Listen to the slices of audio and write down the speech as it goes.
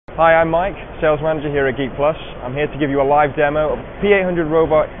Hi, I'm Mike, sales manager here at Geek Plus. I'm here to give you a live demo of the P-800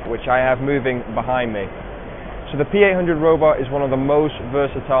 robot, which I have moving behind me. So the P-800 robot is one of the most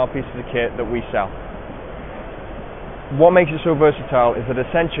versatile pieces of kit that we sell. What makes it so versatile is that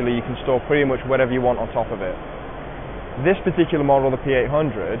essentially you can store pretty much whatever you want on top of it. This particular model, the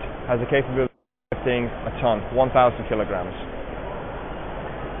P-800, has the capability of lifting a ton, 1,000 kilograms.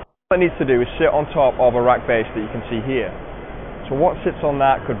 All it needs to do is sit on top of a rack base that you can see here. So what sits on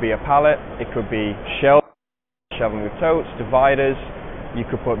that could be a pallet, it could be shelving with totes, dividers. You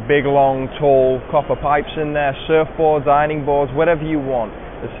could put big, long, tall copper pipes in there, surfboards, ironing boards, whatever you want.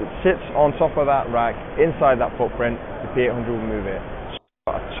 As it sits on top of that rack, inside that footprint, the P-800 will move it.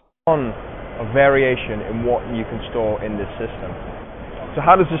 So a ton of variation in what you can store in this system. So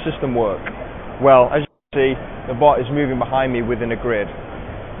how does the system work? Well, as you can see, the bot is moving behind me within a grid.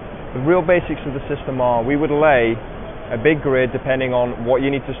 The real basics of the system are, we would lay a big grid depending on what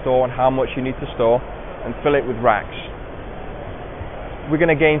you need to store and how much you need to store, and fill it with racks. We're going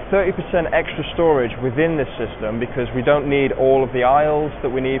to gain 30% extra storage within this system because we don't need all of the aisles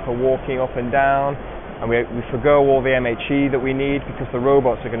that we need for walking up and down, and we forgo all the MHE that we need because the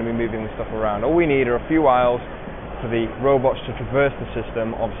robots are going to be moving the stuff around. All we need are a few aisles for the robots to traverse the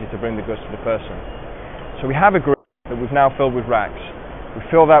system, obviously to bring the goods to the person. So we have a grid that we've now filled with racks. We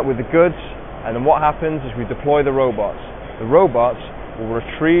fill that with the goods, and then what happens is we deploy the robots. The robots will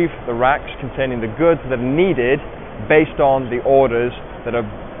retrieve the racks containing the goods that are needed based on the orders that are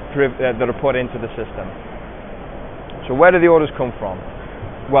put into the system. So where do the orders come from?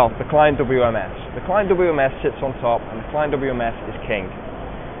 Well, the client WMS. The client WMS sits on top, and the client WMS is king.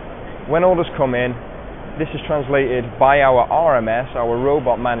 When orders come in, this is translated by our RMS, our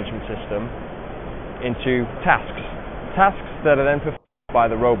robot management system, into tasks. Tasks that are then performed by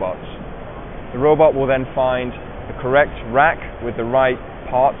the robots. The robot will then find the correct rack with the right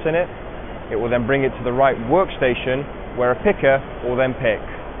parts in it. It will then bring it to the right workstation where a picker will then pick.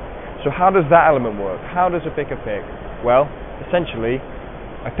 So how does that element work? How does a picker pick? Well, essentially,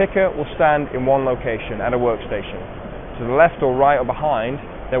 a picker will stand in one location at a workstation. To the left or right or behind,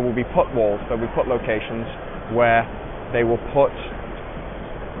 there will be put walls, there will be put locations where they will put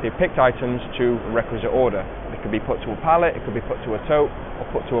the picked items to a requisite order. It could be put to a pallet, it could be put to a tote, or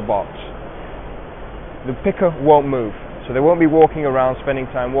put to a box. The picker won't move, so they won't be walking around, spending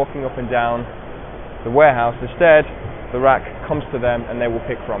time walking up and down the warehouse. Instead, the rack comes to them and they will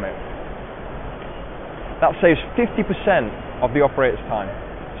pick from it. That saves 50% of the operator's time.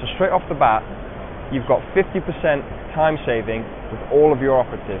 So straight off the bat, you've got 50% time saving with all of your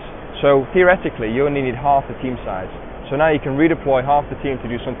operatives. So theoretically, you only need half the team size. So now you can redeploy half the team to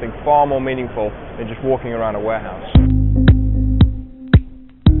do something far more meaningful than just walking around a warehouse.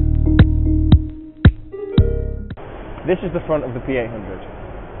 This is the front of the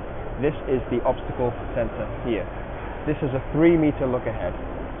P-800. This is the obstacle sensor here. This is a 3-meter look ahead.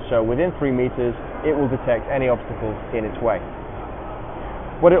 So within 3 meters, it will detect any obstacles in its way.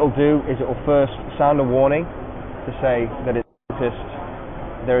 What it will do is it will first sound a warning to say that it's noticed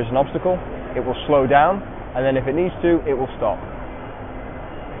there is an obstacle. It will slow down, and then if it needs to, it will stop.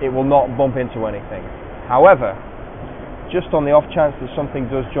 It will not bump into anything. However, just on the off chance that something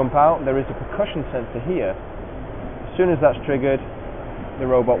does jump out, there is a percussion sensor here. As soon as that's triggered, the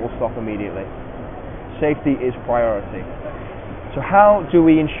robot will stop immediately. Safety is priority. So how do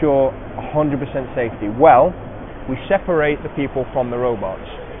we ensure 100% safety? Well, we separate the people from the robots.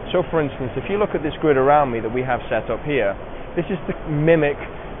 So for instance, if you look at this grid around me that we have set up here, this is to mimic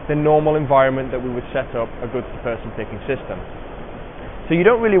the normal environment that we would set up a goods-to-person picking system. So you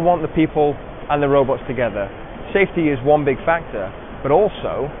don't really want the people and the robots together. Safety is one big factor, but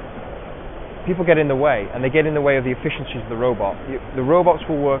also people get in the way, and they get in the way of the efficiencies of the robot. The robots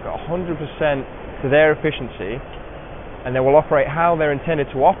will work 100% to their efficiency, and they will operate how they're intended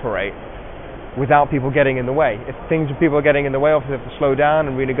to operate without people getting in the way. If people are getting in the way, obviously they have to slow down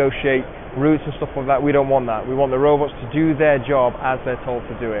and renegotiate routes and stuff like that. We don't want that. We want the robots to do their job as they're told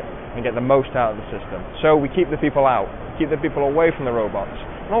to do it and get the most out of the system. So we keep the people out, keep the people away from the robots.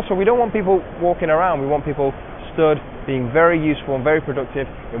 And also, we don't want people walking around. We want people stood, being very useful and very productive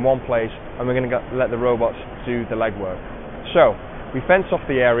in one place, and we're going to let the robots do the legwork. So we fence off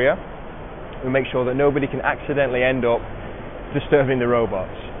the area. We make sure that nobody can accidentally end up disturbing the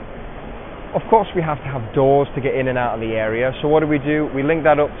robots. Of course, we have to have doors to get in and out of the area. So what do? We link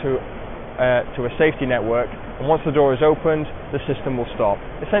that up to a safety network, and once the door is opened, the system will stop.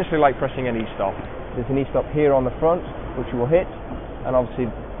 Essentially like pressing an e-stop. There's an e-stop here on the front, which you will hit, and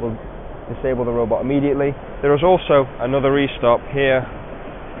obviously will disable the robot immediately. There is also another e-stop here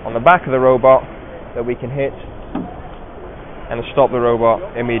on the back of the robot that we can hit, and stop the robot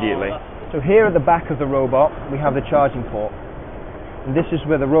immediately. So here at the back of the robot we have the charging port, and this is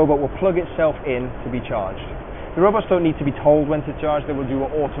where the robot will plug itself in to be charged. The robots don't need to be told when to charge, they will do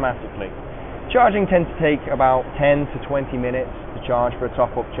it automatically. Charging tends to take about 10 to 20 minutes to charge for a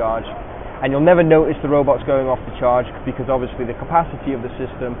top-up charge, and you'll never notice the robots going off the charge because obviously the capacity of the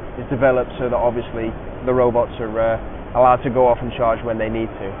system is developed so that obviously the robots are allowed to go off and charge when they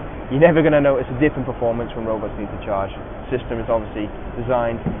need to. You're never going to notice a dip in performance when robots need to charge. The system is obviously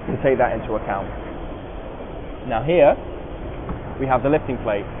designed to take that into account. Now here we have the lifting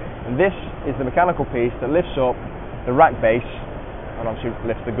plate, and this is the mechanical piece that lifts up the rack base and obviously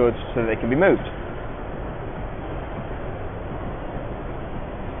lifts the goods so that they can be moved.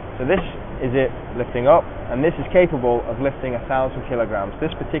 So this is it lifting up, and this is capable of lifting 1,000 kilograms.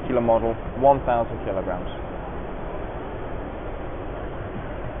 This particular model, 1,000 kilograms.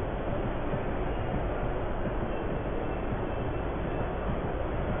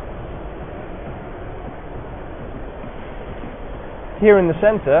 Here in the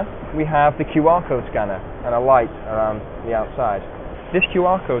center we have the QR code scanner and a light around the outside. This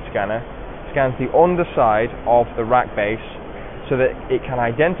QR code scanner scans the underside of the rack base so that it can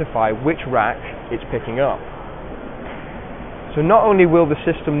identify which rack it's picking up. So not only will the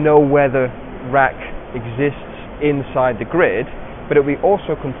system know where the rack exists inside the grid, but it will be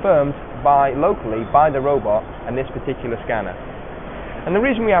also confirmed locally by the robot and this particular scanner. And the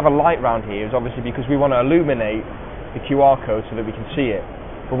reason we have a light round here is obviously because we want to illuminate the QR code so that we can see it.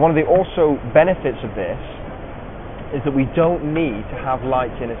 But one of the also benefits of this is that we don't need to have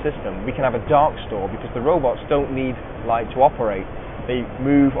lights in a system. We can have a dark store because the robots don't need light to operate. They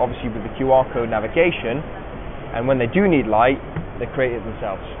move obviously with the QR code navigation, and when they do need light, they create it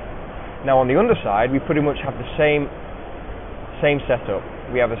themselves. Now on the underside, we pretty much have the same setup.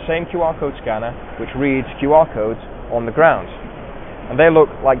 We have the same QR code scanner which reads QR codes on the ground, and they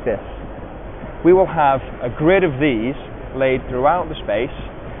look like this. We will have a grid of these laid throughout the space,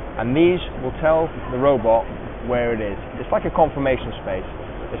 and these will tell the robot where it is. It's like a confirmation space.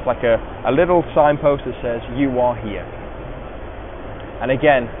 It's like a little signpost that says you are here. And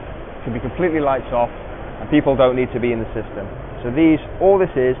again, it can be completely lights off and people don't need to be in the system. So all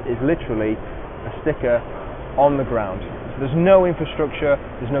this is literally a sticker on the ground. So there's no infrastructure,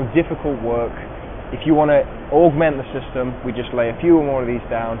 there's no difficult work. If you want to augment the system, we just lay a few more of these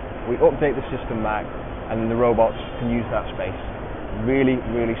down, we update the system back, and then the robots can use that space. Really,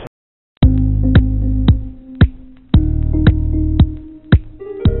 really simple.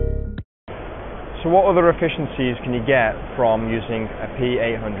 So what other efficiencies can you get from using a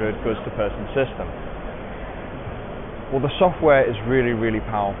P-800 goods-to-person system? Well, the software is really, really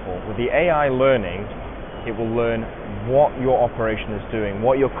powerful. With the AI learning, it will learn what your operation is doing,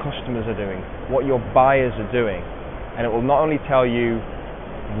 what your customers are doing, what your buyers are doing, and it will not only tell you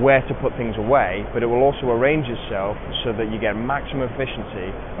where to put things away, but it will also arrange itself so that you get maximum efficiency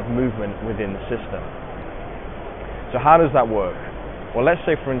of movement within the system. So how does that work? Well, let's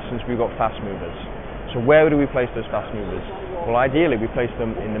say for instance we've got fast movers. So where do we place those fast movers? Well, ideally we place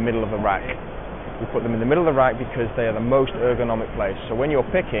them in the middle of the rack. We put them in the middle of the rack because they are the most ergonomic place. So when you're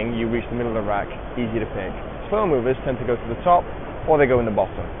picking, you reach the middle of the rack, easy to pick. Slow movers tend to go to the top or they go in the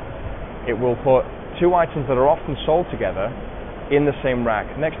bottom. It will put two items that are often sold together in the same rack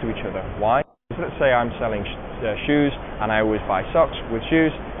next to each other. Why? So let's say I'm selling shoes and I always buy socks with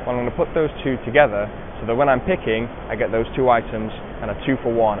shoes. Well, I'm going to put those two together so that when I'm picking, I get those two items and a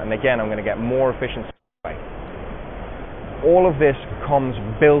 2-for-1, and again I'm going to get more efficiency. All of this comes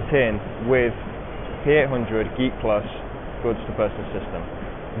built in with P-800 Geek Plus goods-to-person system.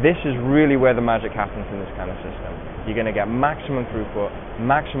 This is really where the magic happens in this kind of system. You're going to get maximum throughput,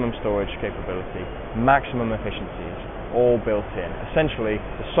 maximum storage capability, maximum efficiencies, all built in. Essentially,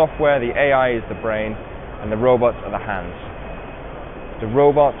 the software, the AI is the brain, and the robots are the hands. The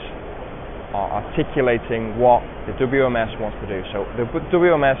robots are articulating what the WMS wants to do. So the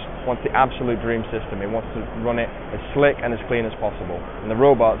WMS wants the absolute dream system. It wants to run it as slick and as clean as possible. And the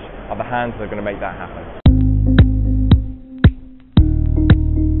robots are the hands that are going to make that happen.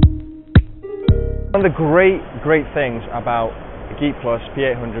 One of the great things about the Geek Plus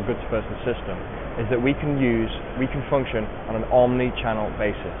P-800 goods-to-person system is that we can function on an omni-channel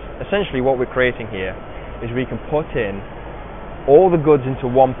basis. Essentially what we're creating here is we can put in all the goods into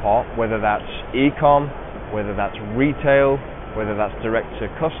one pot, whether that's e-com, whether that's retail, whether that's direct to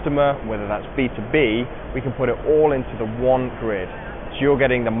customer, whether that's B2B, we can put it all into the one grid. So you're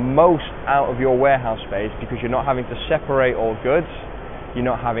getting the most out of your warehouse space because you're not having to separate all goods, you're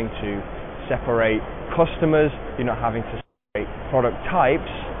not having to separate customers, you're not having to separate product types,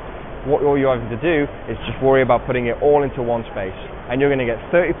 all you're having to do is just worry about putting it all into one space, and you're going to get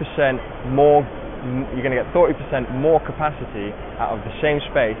 30% more. You're going to get 30% more capacity out of the same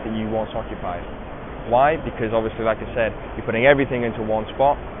space that you once occupied. Why? Because obviously, like I said, you're putting everything into one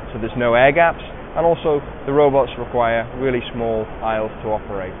spot, so there's no air gaps, and also the robots require really small aisles to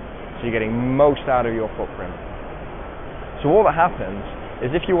operate, so you're getting most out of your footprint. So all that happens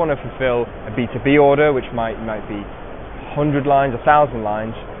is if you want to fulfill a B2B order, which might be 100 lines, 1,000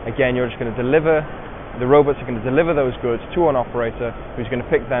 lines, again, you're just going to deliver. The robots are going to deliver those goods to an operator who's going to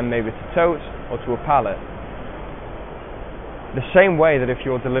pick them maybe to totes or to a pallet. The same way that if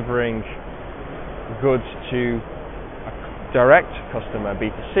you're delivering goods to a direct customer,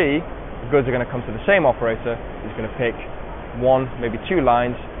 B2C, the goods are going to come to the same operator who's going to pick one, maybe 2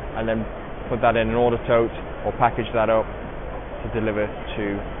 lines, and then put that in an order tote or package that up to deliver to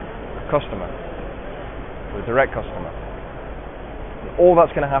a customer, to a direct customer. And all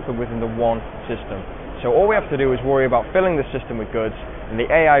that's going to happen within the one system. So all we have to do is worry about filling the system with goods, and the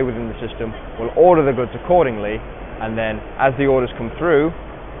AI within the system will order the goods accordingly, and then as the orders come through,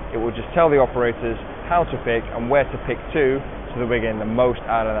 it will just tell the operators how to pick and where to pick to, so that we're getting the most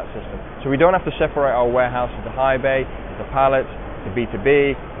out of that system. So we don't have to separate our warehouse into high bay, into pallets, to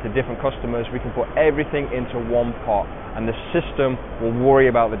B2B, to different customers. We can put everything into one pot, and the system will worry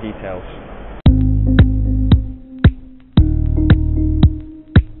about the details.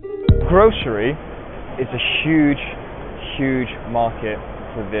 Grocery is a huge market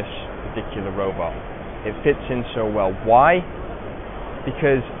for this particular robot. It fits in so well. Why?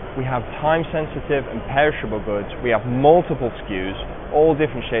 Because we have time sensitive and perishable goods. We have multiple SKUs, all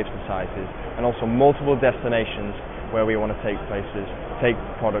different shapes and sizes, and also multiple destinations where we want to take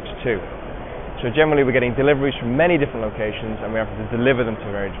products to. So generally we're getting deliveries from many different locations, and we have to deliver them to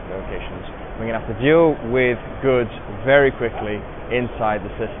very different locations. We're going to have to deal with goods very quickly inside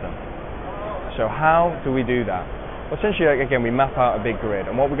the system. So how do we do that? Well, essentially, again, we map out a big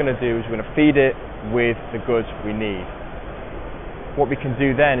grid, and what we're going to do is we're going to feed it with the goods we need. What we can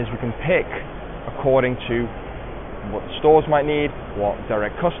do then is we can pick according to what the stores might need, what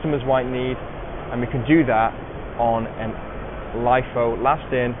direct customers might need, and we can do that on an LIFO, last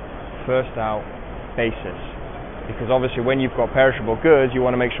in, first out basis. Because obviously when you've got perishable goods, you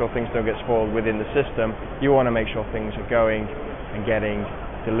want to make sure things don't get spoiled within the system. You want to make sure things are going and getting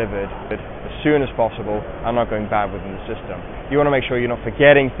delivered as soon as possible and not going bad within the system. You want to make sure you're not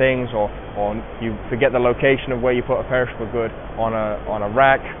forgetting things, or you forget the location of where you put a perishable good on a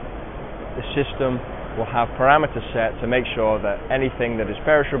rack. The system will have parameters set to make sure that anything that is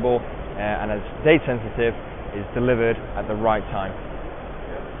perishable and is date sensitive is delivered at the right time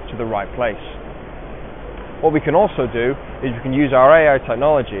to the right place. What we can also do is we can use our AI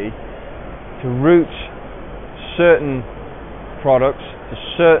technology to route certain products to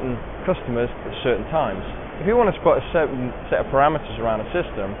certain customers at certain times. If we want to put a certain set of parameters around a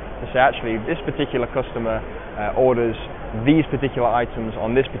system to say, actually, this particular customer orders these particular items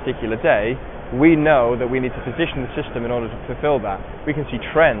on this particular day, we know that we need to position the system in order to fulfill that. We can see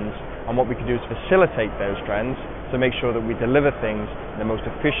trends, and what we can do is facilitate those trends to make sure that we deliver things in the most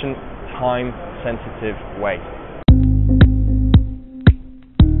efficient, time-sensitive way.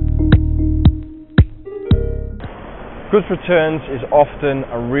 Goods returns is often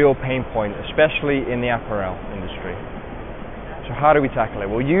a real pain point, especially in the apparel industry. So how do we tackle it?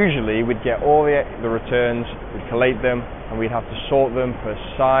 Well, usually we'd get all the returns, we'd collate them, and we'd have to sort them per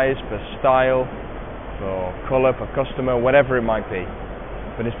size, per style, per color, per customer, whatever it might be.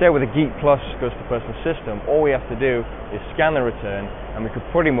 But instead, with a Geek Plus goods-to-person system, all we have to do is scan the return, and we could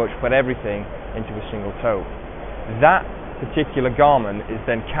pretty much put everything into a single tote. That particular garment is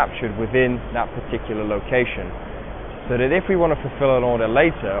then captured within that particular location. So that if we want to fulfill an order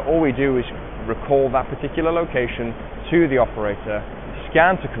later, all we do is recall that particular location to the operator,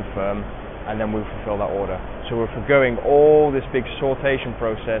 scan to confirm, and then we'll fulfill that order. So we're forgoing all this big sortation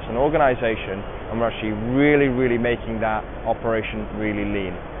process and organization, and we're actually really making that operation really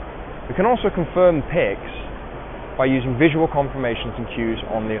lean. We can also confirm picks by using visual confirmations and cues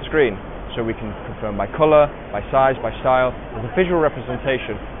on the screen. So we can confirm by color, by size, by style. As a visual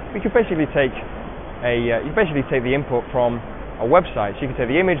representation, we can basically take the input from a website. So you can say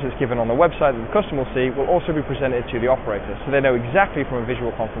the image that's given on the website that the customer will see will also be presented to the operator, so they know exactly from a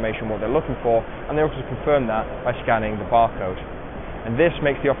visual confirmation what they're looking for, and they also confirm that by scanning the barcode. And this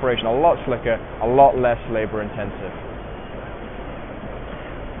makes the operation a lot slicker, a lot less labor intensive.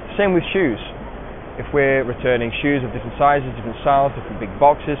 Same with shoes. If we're returning shoes of different sizes, different styles, different big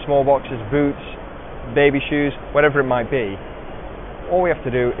boxes, small boxes, boots, baby shoes, whatever it might be, all we have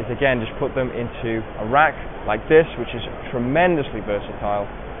to do is again just put them into a rack like this, which is tremendously versatile,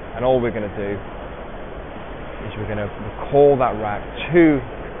 and all we're going to do is we're going to recall that rack to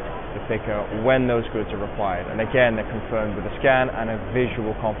the picker when those goods are required, and again they're confirmed with a scan and a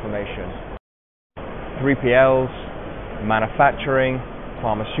visual confirmation. 3PLs, manufacturing,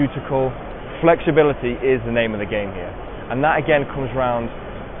 pharmaceutical, flexibility is the name of the game here, and that again comes around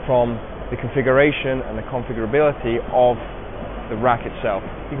from the configuration and the configurability of the rack itself.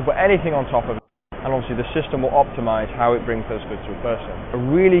 You can put anything on top of it, and obviously the system will optimize how it brings those goods to a person. A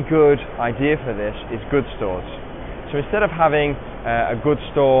really good idea for this is goods stores. So instead of having a goods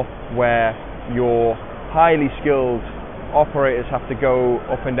store where your highly skilled operators have to go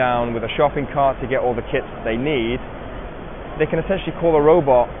up and down with a shopping cart to get all the kits that they need, they can essentially call a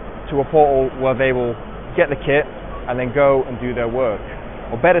robot to a portal where they will get the kit and then go and do their work.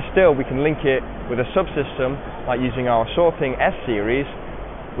 Or better still, we can link it with a subsystem like using our sorting S-series,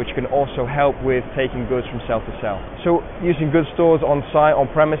 which can also help with taking goods from cell to cell. So using goods stores on site,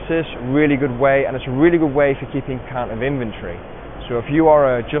 on premises, really good way, and it's a really good way for keeping count of inventory. So if you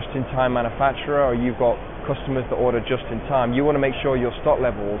are a just-in-time manufacturer or you've got customers that order just in time, you want to make sure your stock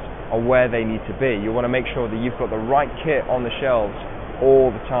levels are where they need to be. You want to make sure that you've got the right kit on the shelves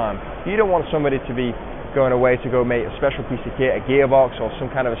all the time. You don't want somebody to be going away to go make a special piece of kit, a gearbox or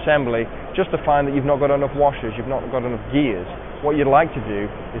some kind of assembly, just to find that you've not got enough washers, you've not got enough gears. What you'd like to do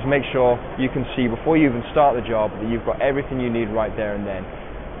is make sure you can see before you even start the job that you've got everything you need right there and then.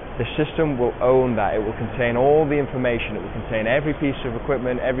 The system will own that. It will contain all the information. It will contain every piece of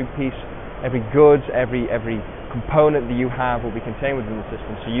equipment, every goods, every component that you have will be contained within the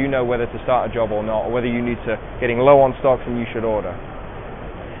system, so you know whether to start a job or not, or whether you need to getting low on stocks and you should order.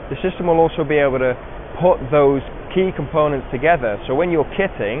 The system will also be able to put those key components together, so when you're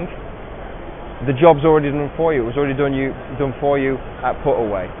kitting, the job's already done for you. It was already done for you at put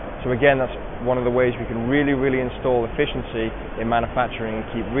away. So again, that's one of the ways we can really install efficiency in manufacturing and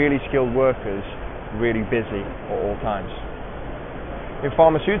keep really skilled workers really busy at all times. In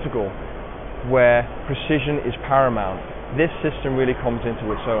pharmaceutical, where precision is paramount, this system really comes into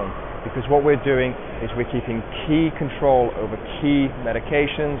its own, because what we're doing is we're keeping key control over key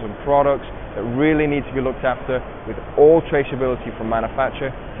medications and products that really need to be looked after with all traceability from manufacture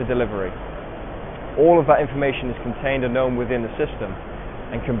to delivery. All of that information is contained and known within the system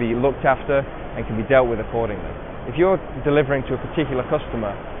and can be looked after and can be dealt with accordingly. If you're delivering to a particular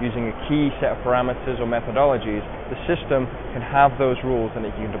customer using a key set of parameters or methodologies, the system can have those rules and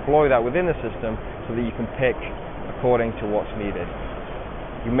you can deploy that within the system so that you can pick according to what's needed.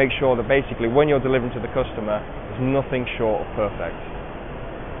 You make sure that basically when you're delivering to the customer, there's nothing short of perfect.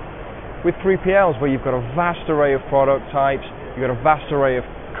 With 3PLs, where you've got a vast array of product types, you've got a vast array of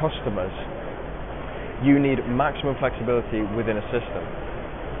customers, you need maximum flexibility within a system.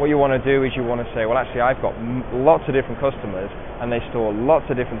 What you want to do is you want to say, well actually I've got lots of different customers and they store lots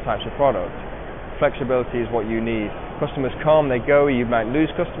of different types of product. Flexibility is what you need. Customers come, they go, you might lose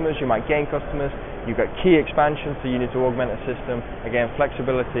customers, you might gain customers, you've got key expansion, so you need to augment a system. Again,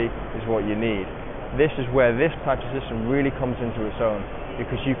 flexibility is what you need. This is where this type of system really comes into its own,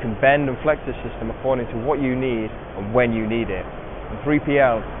 because you can bend and flex the system according to what you need and when you need it. And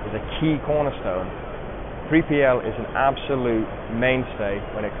 3PL is a key cornerstone. 3PL is an absolute mainstay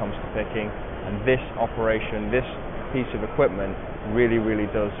when it comes to picking, and this operation, this piece of equipment really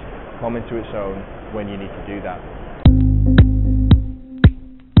does come into its own when you need to do that.